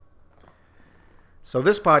So,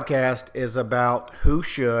 this podcast is about who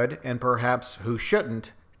should and perhaps who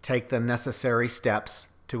shouldn't take the necessary steps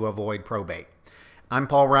to avoid probate. I'm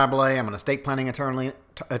Paul Rabelais. I'm an estate planning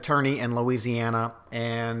attorney in Louisiana.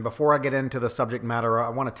 And before I get into the subject matter, I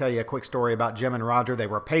want to tell you a quick story about Jim and Roger. They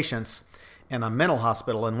were patients in a mental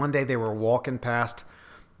hospital, and one day they were walking past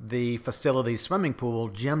the facility's swimming pool.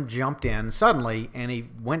 Jim jumped in suddenly, and he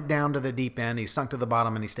went down to the deep end. He sunk to the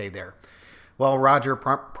bottom, and he stayed there. Well, Roger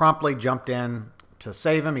promptly jumped in to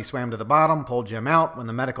save him. He swam to the bottom, pulled Jim out. When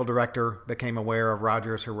the medical director became aware of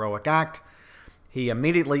Roger's heroic act, he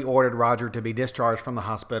immediately ordered Roger to be discharged from the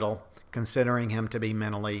hospital, considering him to be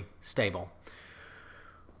mentally stable.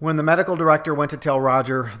 When the medical director went to tell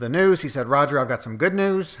Roger the news, he said, "Roger, I've got some good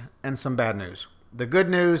news and some bad news. The good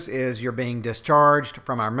news is you're being discharged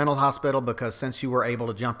from our mental hospital because since you were able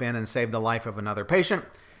to jump in and save the life of another patient,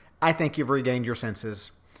 I think you've regained your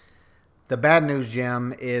senses. The bad news,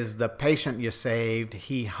 Jim, is the patient you saved,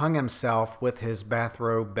 he hung himself with his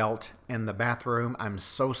bathrobe belt in the bathroom. I'm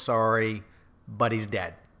so sorry, but he's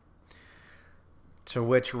dead." To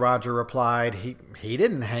which Roger replied, he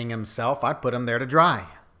didn't hang himself. I put him there to dry.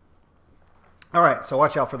 All right, so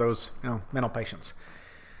watch out for those mental patients.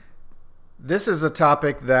 This is a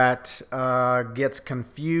topic that gets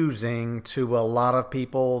confusing to a lot of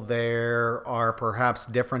people. There are perhaps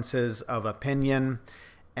differences of opinion.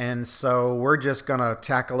 And so we're just going to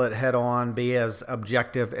tackle it head on, be as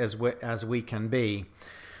objective as we can be.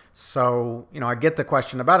 So, I get the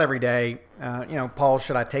question about every day, Paul,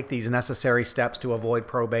 should I take these necessary steps to avoid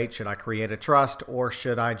probate? Should I create a trust, or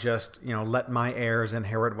should I just, let my heirs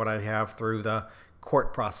inherit what I have through the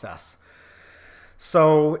court process?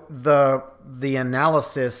 So the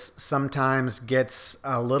analysis sometimes gets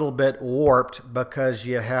a little bit warped because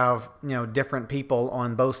you have, different people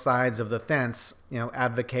on both sides of the fence,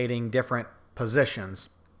 advocating different positions.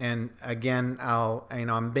 And again,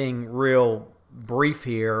 I'm being real brief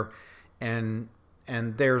here, and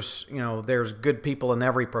there's good people in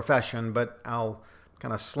every profession, but I'll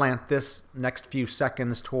kind of slant this next few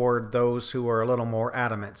seconds toward those who are a little more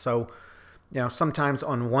adamant. So, sometimes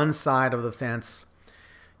on one side of the fence,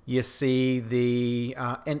 you see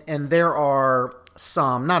and there are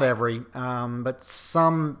some, not every, but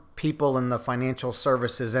some people in the financial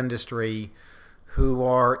services industry who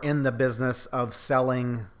are in the business of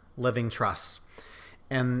selling living trusts.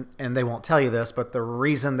 And they won't tell you this, but the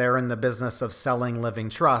reason they're in the business of selling living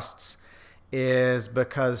trusts is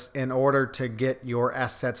because in order to get your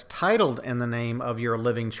assets titled in the name of your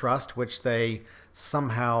living trust, which they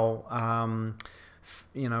somehow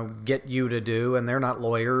get you to do, and they're not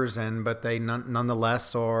lawyers, but they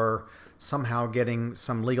nonetheless are somehow getting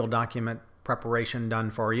some legal document preparation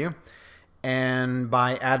done for you. And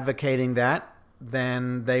by advocating that,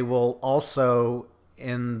 then they will also,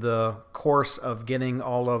 in the course of getting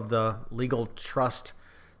all of the legal trust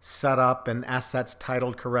set up and assets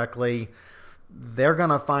titled correctly, they're going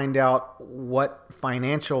to find out what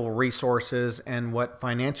financial resources and what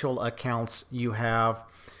financial accounts you have,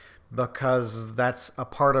 because that's a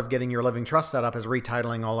part of getting your living trust set up, is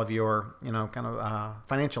retitling all of your,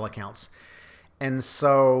 financial accounts. And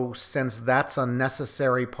so since that's a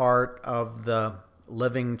necessary part of the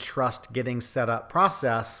living trust getting set up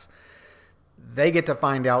process, they get to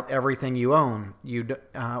find out everything you own.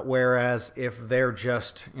 Whereas if they're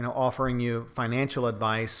just, offering you financial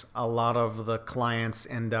advice, a lot of the clients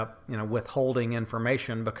end up, withholding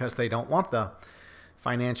information because they don't want the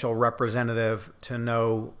financial representative to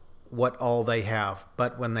know what all they have.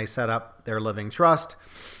 But when they set up their living trust,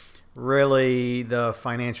 really the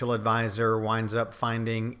financial advisor winds up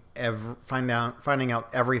finding out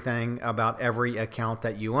everything about every account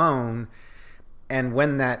that you own. And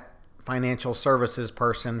when that financial services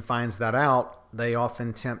person finds that out, they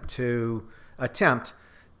often attempt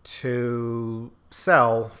to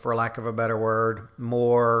sell, for lack of a better word,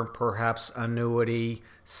 more perhaps annuity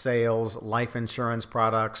sales, life insurance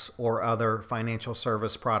products, or other financial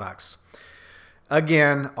service products.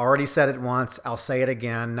 Again, already said it once, I'll say it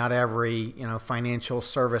again, not every financial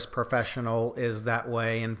service professional is that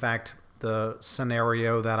way. In fact, the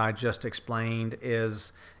scenario that I just explained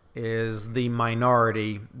is the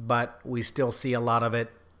minority, but we still see a lot of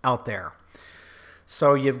it out there.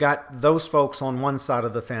 So you've got those folks on one side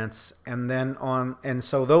of the fence, and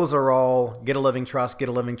so those are all get a living trust, get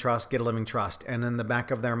a living trust, get a living trust. And in the back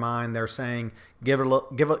of their mind, they're saying, get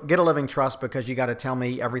a living trust because you got to tell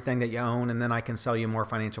me everything that you own, and then I can sell you more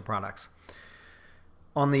financial products.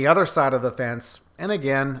 On the other side of the fence, and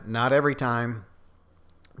again, not every time,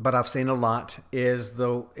 but I've seen a lot, is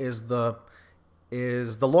the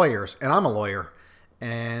lawyers, and I'm a lawyer,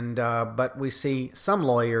 but we see some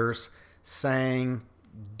lawyers saying,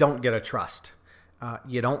 don't get a trust.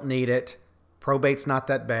 You don't need it. Probate's not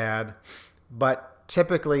that bad. But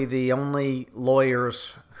typically the only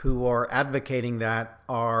lawyers who are advocating that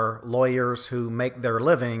are lawyers who make their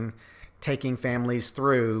living taking families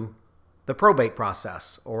through the probate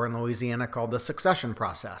process, or in Louisiana called the succession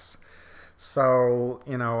process. So,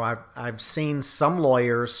 I've seen some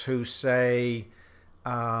lawyers who say,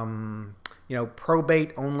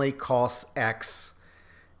 probate only costs X.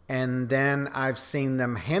 And then I've seen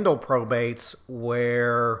them handle probates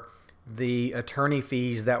where the attorney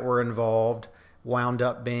fees that were involved wound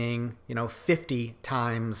up being, 50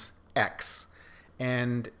 times X.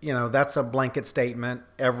 And, that's a blanket statement.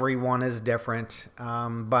 Everyone is different.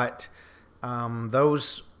 But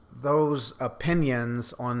those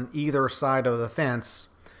opinions on either side of the fence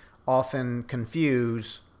often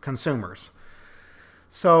confuse consumers.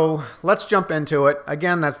 So let's jump into it.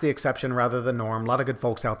 Again, that's the exception rather than the norm. A lot of good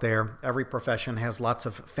folks out there. Every profession has lots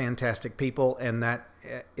of fantastic people, and that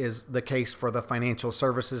is the case for the financial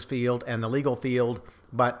services field and the legal field.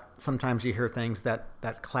 But sometimes you hear things that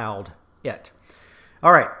cloud it.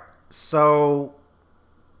 All right. So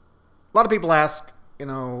a lot of people ask,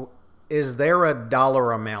 is there a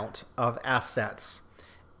dollar amount of assets?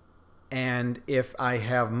 And if I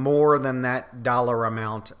have more than that dollar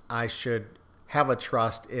amount, I should have a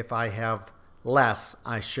trust. If I have less,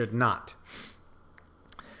 I should not.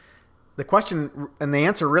 The question and the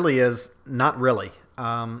answer really is not really.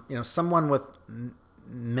 Someone with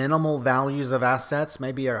minimal values of assets,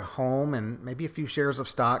 maybe a home and maybe a few shares of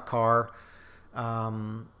stock, car,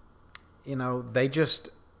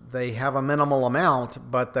 they have a minimal amount,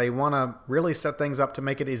 but they want to really set things up to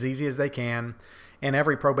make it as easy as they can. And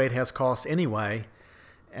every probate has costs anyway.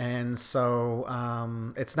 And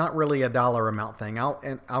so it's not really a dollar amount thing.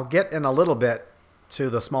 I'll get in a little bit to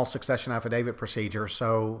the small succession affidavit procedure.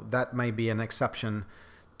 So that may be an exception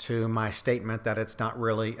to my statement that it's not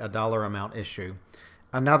really a dollar amount issue.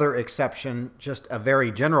 Another exception, just a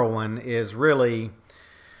very general one, is really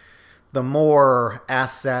the more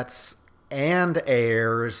assets and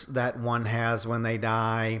heirs that one has when they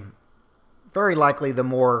die, very likely the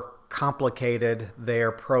more complicated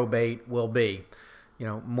their probate will be.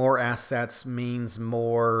 More assets means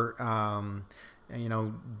more,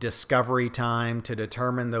 discovery time to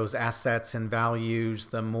determine those assets and values.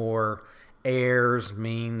 The more heirs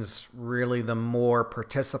means really the more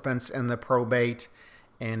participants in the probate.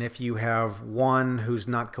 And if you have one who's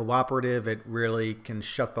not cooperative, it really can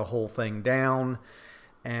shut the whole thing down.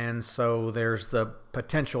 And so there's the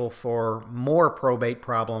potential for more probate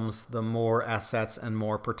problems, the more assets and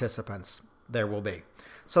more participants there will be.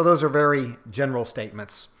 So those are very general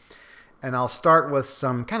statements. And I'll start with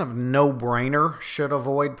some kind of no-brainer should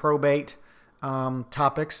avoid probate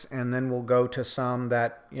topics, and then we'll go to some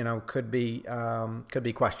that could be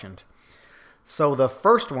questioned. So the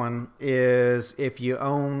first one is if you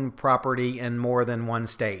own property in more than one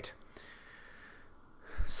state.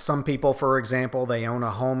 Some people, for example, they own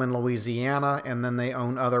a home in Louisiana and then they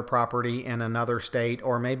own other property in another state,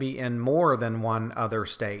 or maybe in more than one other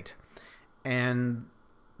state. And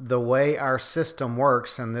the way our system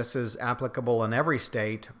works, and this is applicable in every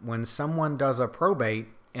state, when someone does a probate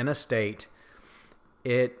in a state,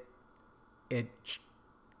 it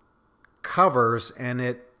covers and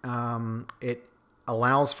it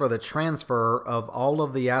allows for the transfer of all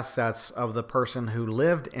of the assets of the person who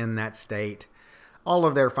lived in that state, all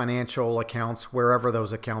of their financial accounts, wherever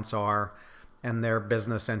those accounts are, and their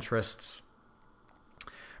business interests.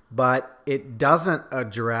 But it doesn't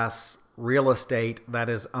address real estate that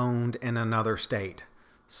is owned in another state.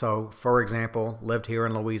 So, for example, lived here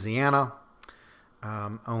in Louisiana,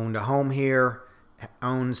 owned a home here,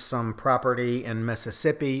 owns some property in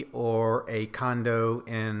Mississippi or a condo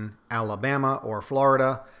in Alabama or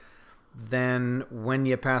Florida. Then when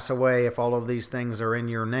you pass away, if all of these things are in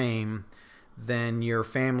your name, then your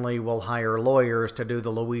family will hire lawyers to do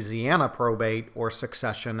the Louisiana probate, or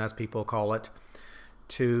succession as people call it,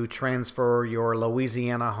 to transfer your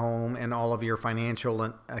Louisiana home and all of your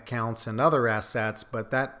financial accounts and other assets.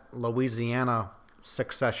 But that Louisiana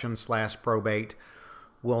succession/probate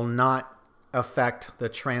will not affect the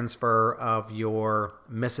transfer of your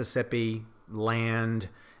Mississippi land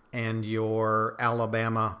and your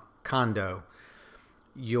Alabama condo.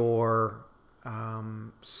 Your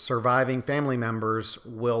surviving family members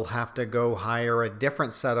will have to go hire a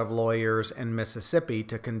different set of lawyers in Mississippi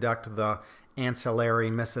to conduct the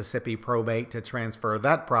ancillary Mississippi probate to transfer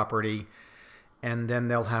that property. And then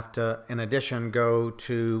they'll have to, in addition, go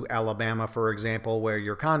to Alabama, for example, where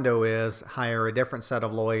your condo is, hire a different set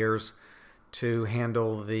of lawyers to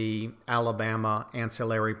handle the Alabama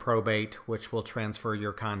ancillary probate, which will transfer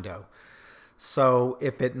your condo. So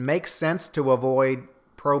if it makes sense to avoid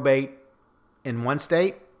probate in one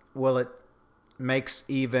state, well, it makes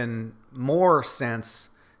even more sense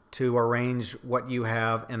to arrange what you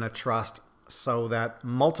have in a trust so that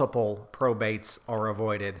multiple probates are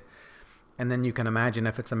avoided. And then you can imagine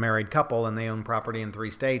if it's a married couple and they own property in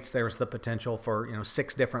 3 states, there's the potential for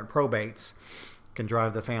 6 different probates. Can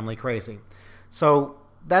drive the family crazy. So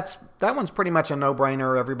that one's pretty much a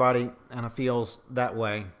no-brainer. Everybody kind of feels that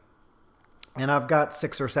way. And I've got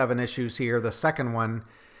 6 or 7 issues here. The second one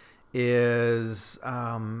is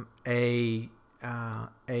a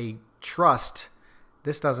trust.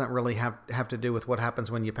 This doesn't really have to do with what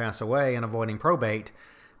happens when you pass away and avoiding probate,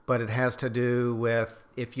 but it has to do with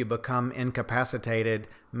if you become incapacitated,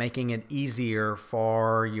 making it easier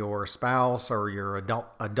for your spouse or your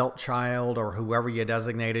adult child or whoever you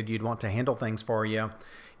designated you'd want to handle things for you.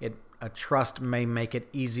 A trust may make it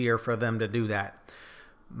easier for them to do that.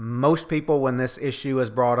 Most people, when this issue is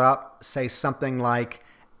brought up, say something like,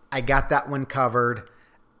 I got that one covered.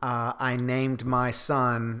 I named my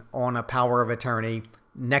son on a power of attorney.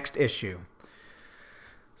 Next issue.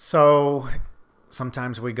 So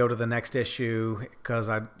sometimes we go to the next issue because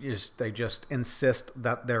they just insist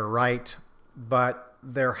that they're right. But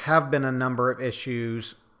there have been a number of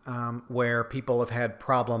issues where people have had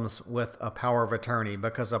problems with a power of attorney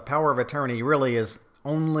because a power of attorney really is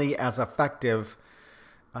only as effective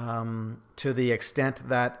to the extent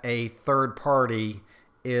that a third party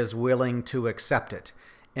is willing to accept it.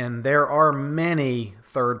 And there are many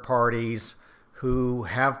third parties who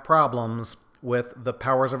have problems with the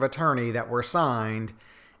powers of attorney that were signed.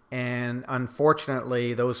 And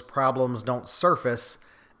unfortunately, those problems don't surface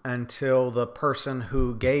until the person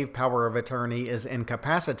who gave power of attorney is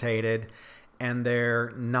incapacitated and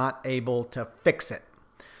they're not able to fix it.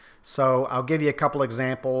 So I'll give you a couple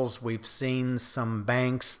examples. We've seen some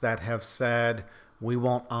banks that have said, we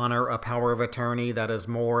won't honor a power of attorney that is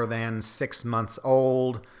more than 6 months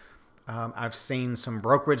old. I've seen some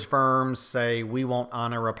brokerage firms say we won't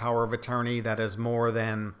honor a power of attorney that is more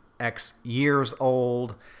than X years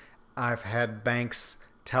old. I've had banks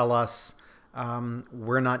tell us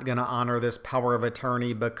we're not going to honor this power of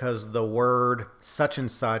attorney because the word such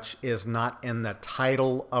and such is not in the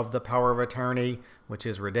title of the power of attorney, which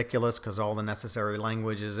is ridiculous because all the necessary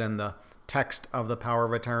language is in the text of the power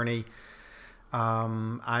of attorney.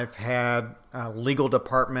 I've had legal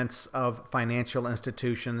departments of financial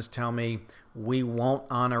institutions tell me we won't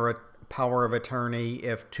honor a power of attorney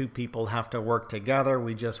if 2 people have to work together.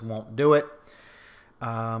 We just won't do it.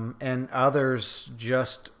 And others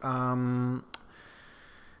just, all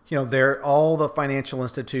the financial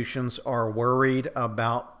institutions are worried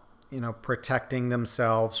about, protecting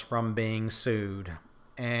themselves from being sued.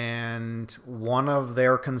 And one of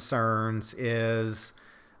their concerns is,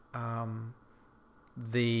 a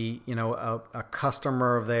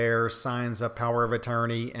customer of theirs signs a power of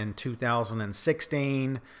attorney in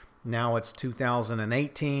 2016. Now it's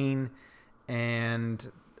 2018,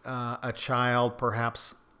 and a child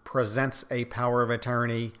perhaps presents a power of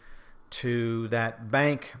attorney to that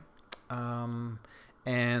bank,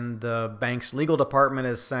 and the bank's legal department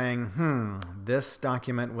is saying, this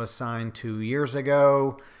document was signed 2 years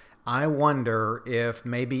ago. I wonder if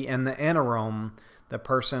maybe in the interim, the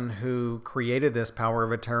person who created this power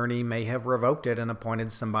of attorney may have revoked it and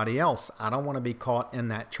appointed somebody else. I don't want to be caught in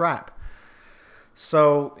that trap.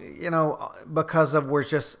 So, because we're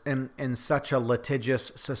just in such a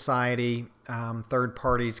litigious society, third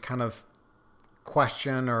parties kind of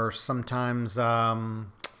question or sometimes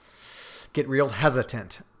get real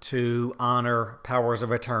hesitant to honor powers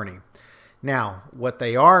of attorney. Now, what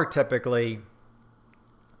they are typically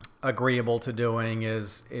agreeable to doing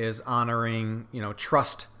is honoring,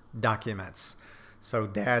 trust documents. So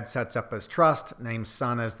dad sets up his trust, names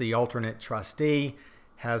son as the alternate trustee,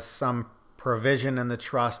 has some provision in the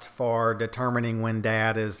trust for determining when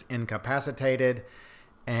dad is incapacitated.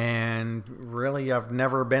 And really, I've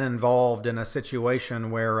never been involved in a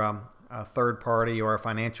situation where a third party or a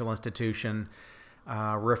financial institution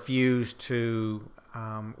refused to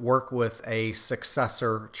work with a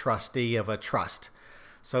successor trustee of a trust.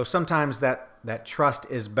 So sometimes that trust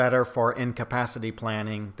is better for incapacity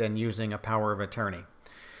planning than using a power of attorney.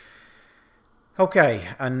 Okay,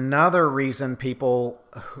 another reason people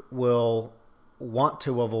will want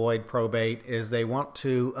to avoid probate is they want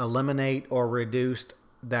to eliminate or reduce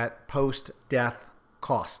that post-death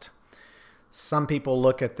cost. Some people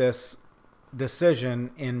look at this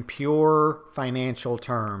decision in pure financial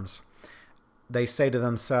terms. They say to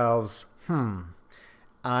themselves,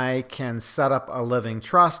 I can set up a living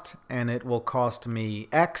trust and it will cost me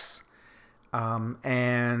X,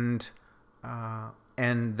 and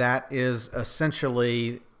that is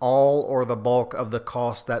essentially all or the bulk of the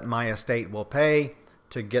cost that my estate will pay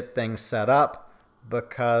to get things set up,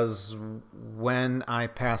 because when I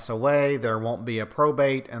pass away, there won't be a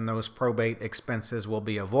probate, and those probate expenses will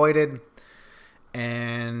be avoided.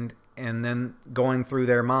 And then going through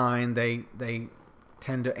their mind, they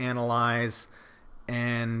tend to analyze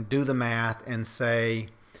and do the math and say,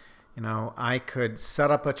 I could set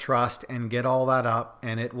up a trust and get all that up,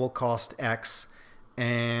 and it will cost X,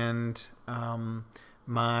 and then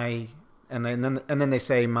they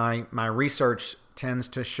say my research tends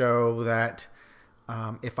to show that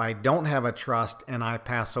if I don't have a trust and I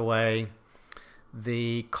pass away,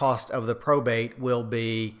 the cost of the probate will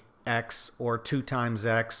be X, or 2 times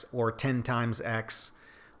X, or 10 times X.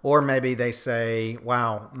 Or maybe they say,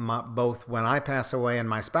 wow, both when I pass away and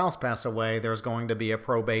my spouse pass away, there's going to be a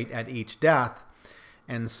probate at each death.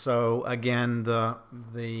 And so again,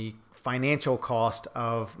 the financial cost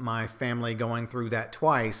of my family going through that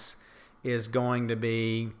twice is going to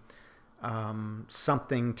be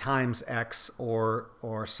something times X,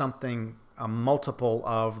 or something, a multiple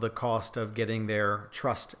of the cost of getting their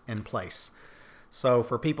trust in place. So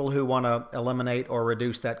for people who want to eliminate or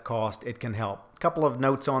reduce that cost, it can help. A couple of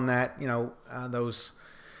notes on that,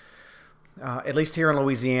 at least here in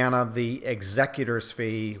Louisiana, the executor's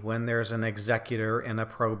fee, when there's an executor in a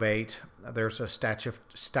probate, there's a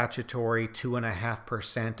statutory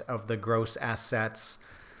 2.5% of the gross assets.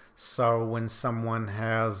 So when someone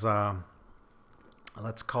has,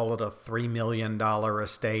 let's call it a $3 million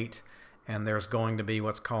estate, and there's going to be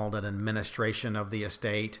what's called an administration of the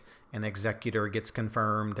estate, an executor gets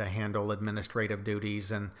confirmed to handle administrative duties,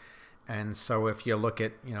 and so if you look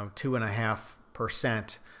at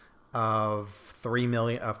 2.5% of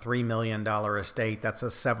 $3 million estate, that's a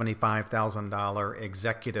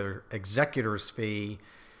 $75,000 executor's fee,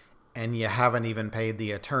 and you haven't even paid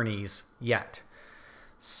the attorneys yet.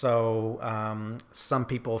 So some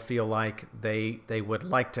people feel like they would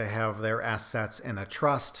like to have their assets in a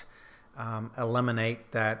trust,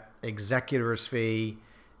 eliminate that executor's fee,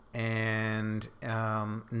 and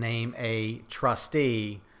name a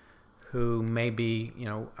trustee who may be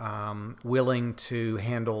willing to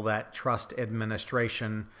handle that trust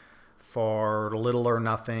administration for little or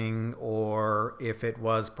nothing. Or if it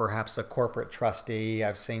was perhaps a corporate trustee,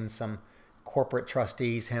 I've seen some corporate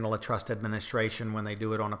trustees handle a trust administration. When they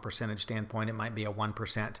do it on a percentage standpoint, it might be a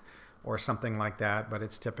 1% or something like that, but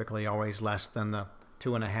it's typically always less than the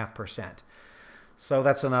 2.5%. So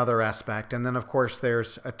that's another aspect. And then, of course,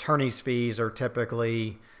 there's attorney's fees are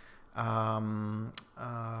typically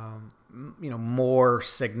more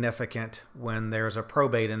significant when there's a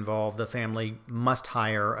probate involved. The family must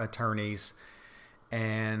hire attorneys,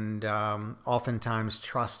 and oftentimes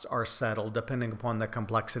trusts are settled depending upon the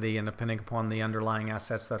complexity and depending upon the underlying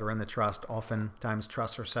assets that are in the trust. Oftentimes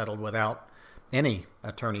trusts are settled without any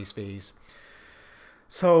attorney's fees.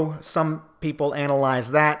 So some people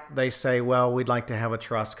analyze that. They say, well, we'd like to have a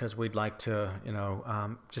trust because we'd like to,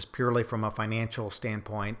 just purely from a financial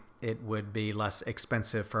standpoint, it would be less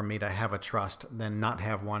expensive for me to have a trust than not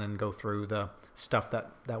have one and go through the stuff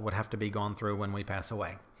that would have to be gone through when we pass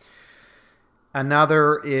away.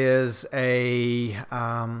 Another is in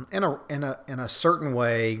a certain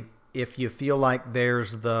way, if you feel like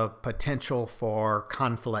there's the potential for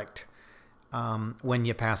conflict when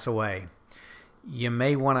you pass away, you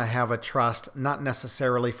may want to have a trust, not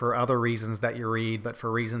necessarily for other reasons that you read, but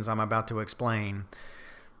for reasons I'm about to explain.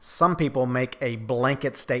 Some people make a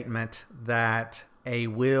blanket statement that a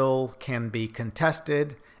will can be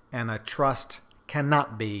contested and a trust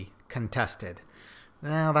cannot be contested.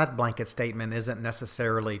 Now, that blanket statement isn't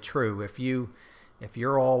necessarily true. If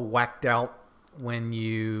you're all whacked out when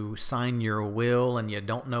you sign your will and you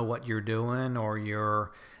don't know what you're doing, or you're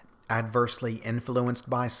adversely influenced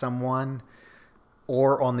by someone,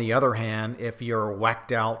 or on the other hand, if you're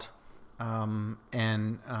whacked out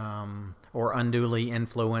or unduly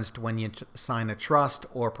influenced when you sign a trust,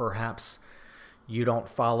 or perhaps you don't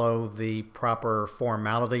follow the proper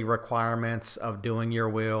formality requirements of doing your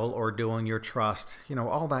will or doing your trust,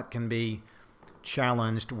 all that can be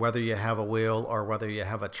challenged whether you have a will or whether you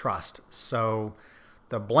have a trust. So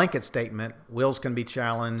the blanket statement, wills can be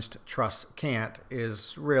challenged, trusts can't,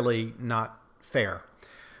 is really not fair.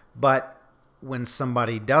 But when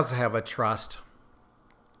somebody does have a trust,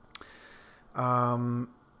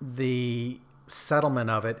 the settlement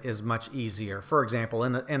of it is much easier. For example,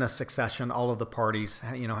 in a succession, all of the parties,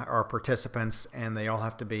 are participants, and they all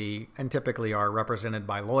have to be, and typically are, represented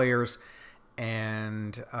by lawyers.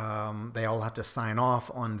 and they all have to sign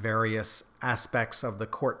off on various aspects of the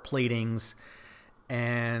court pleadings.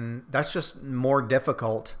 And that's just more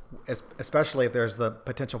difficult, especially if there's the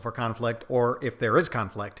potential for conflict or if there is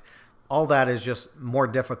conflict. All that is just more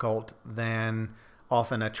difficult than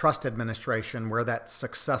often a trust administration where that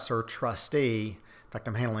successor trustee, in fact,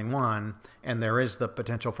 I'm handling one, and there is the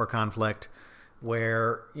potential for conflict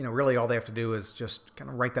where, really all they have to do is just kind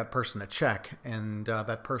of write that person a check, and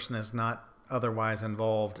that person is not otherwise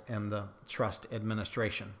involved in the trust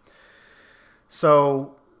administration.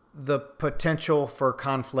 So the potential for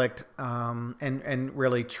conflict and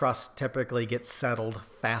really trust typically gets settled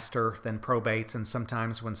faster than probates. And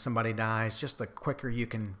sometimes when somebody dies, just the quicker you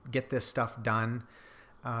can get this stuff done,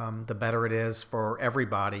 the better it is for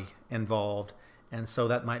everybody involved. And so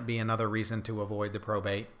that might be another reason to avoid the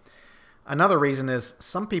probate. Another reason is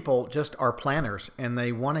some people just are planners and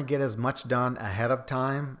they want to get as much done ahead of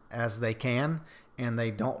time as they can, and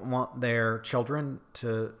they don't want their children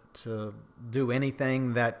to do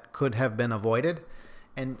anything that could have been avoided.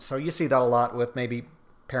 And so you see that a lot with maybe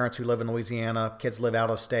parents who live in Louisiana, kids live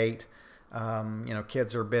out of state.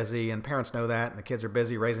 Kids are busy, and parents know that, and the kids are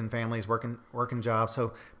busy raising families, working jobs.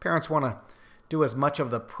 So parents want to do as much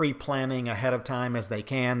of the pre-planning ahead of time as they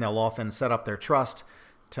can. They'll often set up their trust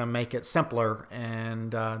to make it simpler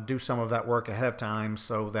and do some of that work ahead of time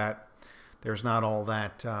so that there's not all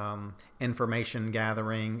that information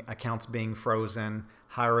gathering, accounts being frozen,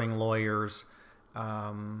 hiring lawyers,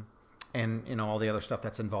 and all the other stuff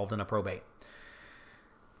that's involved in a probate.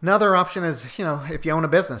 Another option is, if you own a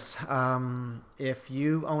business. If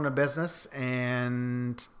you own a business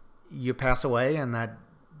and you pass away and that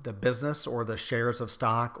the business or the shares of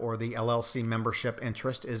stock or the LLC membership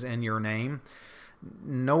interest is in your name,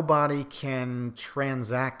 nobody can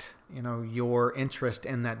transact, your interest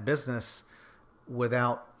in that business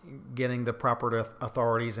without getting the proper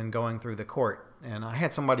authorities and going through the court. And I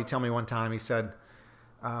had somebody tell me one time, he said,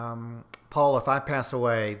 Paul, if I pass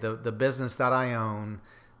away, the business that I own,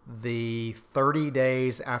 the 30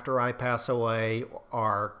 days after I pass away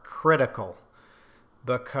are critical,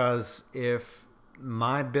 because if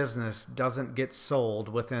my business doesn't get sold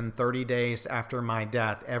within 30 days after my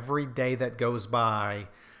death, every day that goes by,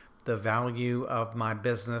 the value of my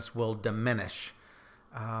business will diminish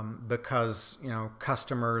because,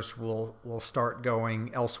 customers will start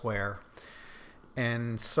going elsewhere.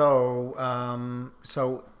 And so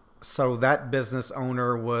that business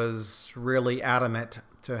owner was really adamant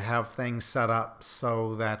to have things set up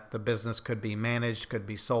so that the business could be managed, could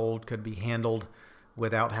be sold, could be handled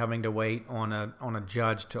without having to wait on a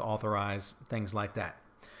judge to authorize things like that.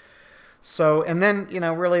 So, and then,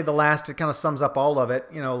 really the last, it kind of sums up all of it.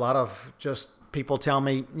 A lot of just people tell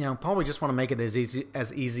me, Paul, we just want to make it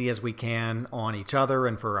as easy as we can on each other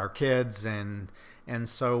and for our kids. And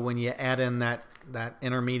so when you add in that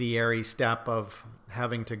intermediary step of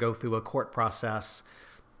having to go through a court process,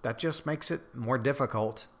 that just makes it more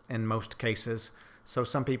difficult in most cases. So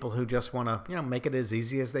some people who just want to, make it as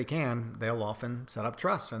easy as they can, they'll often set up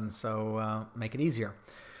trusts and so make it easier.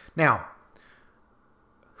 Now,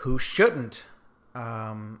 who shouldn't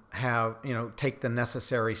take the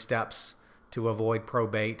necessary steps to avoid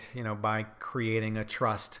probate, by creating a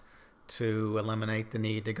trust to eliminate the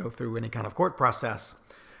need to go through any kind of court process?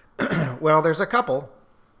 Well, there's a couple.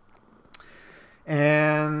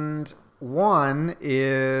 And one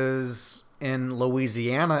is, in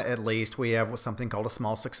Louisiana at least, we have something called a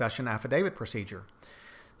small succession affidavit procedure.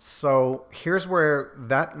 So here's where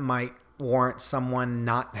that might warrant someone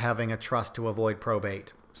not having a trust to avoid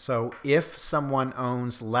probate. So if someone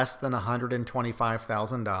owns less than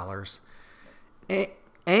 $125,000,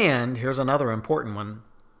 and here's another important one,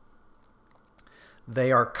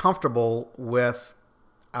 they are comfortable with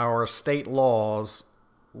our state laws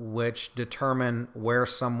which determine where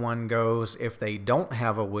someone goes if they don't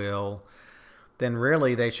have a will, then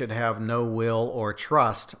really they should have no will or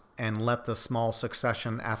trust and let the small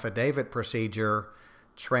succession affidavit procedure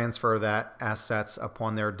transfer that assets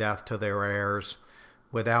upon their death to their heirs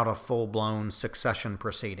without a full-blown succession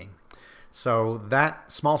proceeding. So that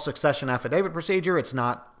small succession affidavit procedure, it's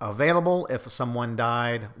not available if someone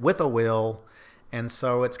died with a will. And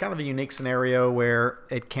so it's kind of a unique scenario where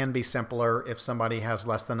it can be simpler if somebody has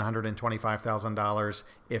less than $125,000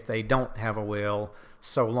 if they don't have a will,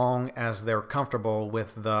 so long as they're comfortable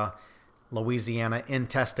with the Louisiana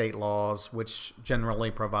intestate laws, which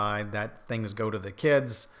generally provide that things go to the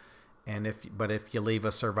kids. And if you leave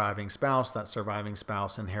a surviving spouse, that surviving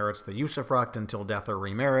spouse inherits the usufruct until death or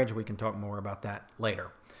remarriage. We can talk more about that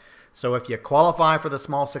later. So if you qualify for the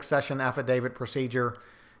small succession affidavit procedure,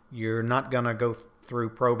 You're not going to go through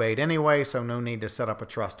probate anyway, so no need to set up a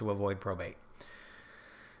trust to avoid probate.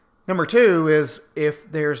 Number two is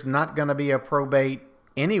if there's not going to be a probate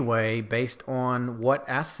anyway based on what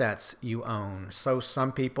assets you own. So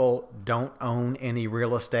some people don't own any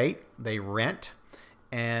real estate, they rent,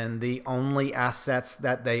 and the only assets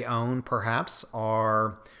that they own perhaps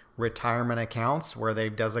are retirement accounts where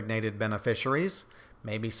they've designated beneficiaries,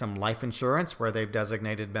 maybe some life insurance where they've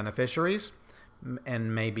designated beneficiaries,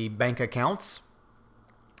 and maybe bank accounts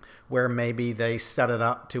where maybe they set it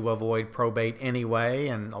up to avoid probate anyway.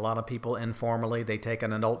 And a lot of people informally, they take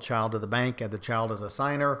an adult child to the bank and the child is a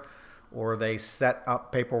signer, or they set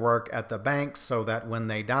up paperwork at the bank so that when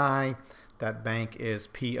they die, that bank is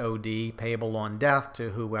POD, payable on death,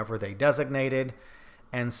 to whoever they designated.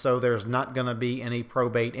 And so there's not going to be any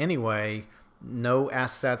probate anyway. No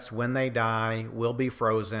assets when they die will be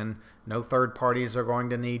frozen. No third parties are going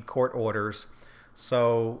to need court orders.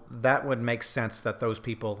 So that would make sense that those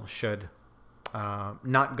people should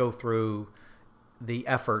not go through the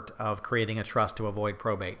effort of creating a trust to avoid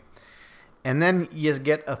probate. And then you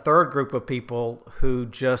get a third group of people who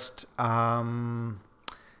just,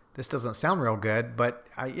 this doesn't sound real good, but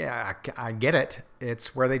I get it.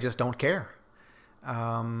 It's where they just don't care.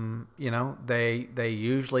 They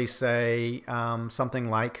usually say something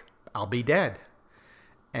like, I'll be dead.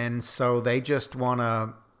 And so they just want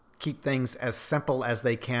to keep things as simple as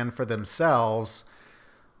they can for themselves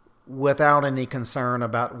without any concern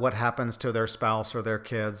about what happens to their spouse or their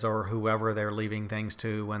kids or whoever they're leaving things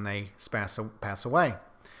to when they pass away.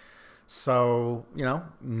 So,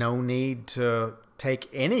 no need to take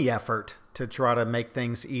any effort to try to make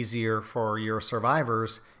things easier for your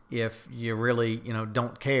survivors if you really,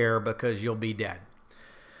 don't care, because you'll be dead.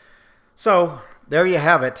 So there you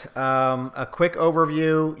have it. A quick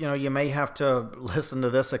overview. You may have to listen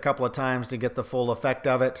to this a couple of times to get the full effect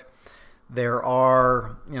of it. There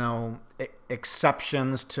are,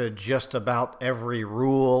 exceptions to just about every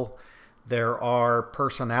rule. There are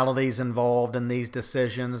personalities involved in these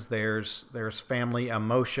decisions. There's family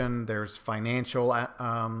emotion. There's financial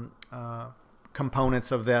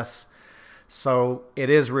components of this. So it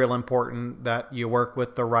is real important that you work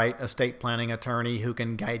with the right estate planning attorney who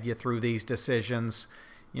can guide you through these decisions.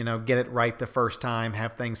 Get it right the first time,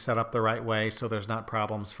 have things set up the right way so there's not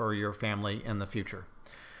problems for your family in the future.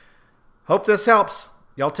 Hope this helps.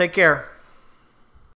 Y'all take care.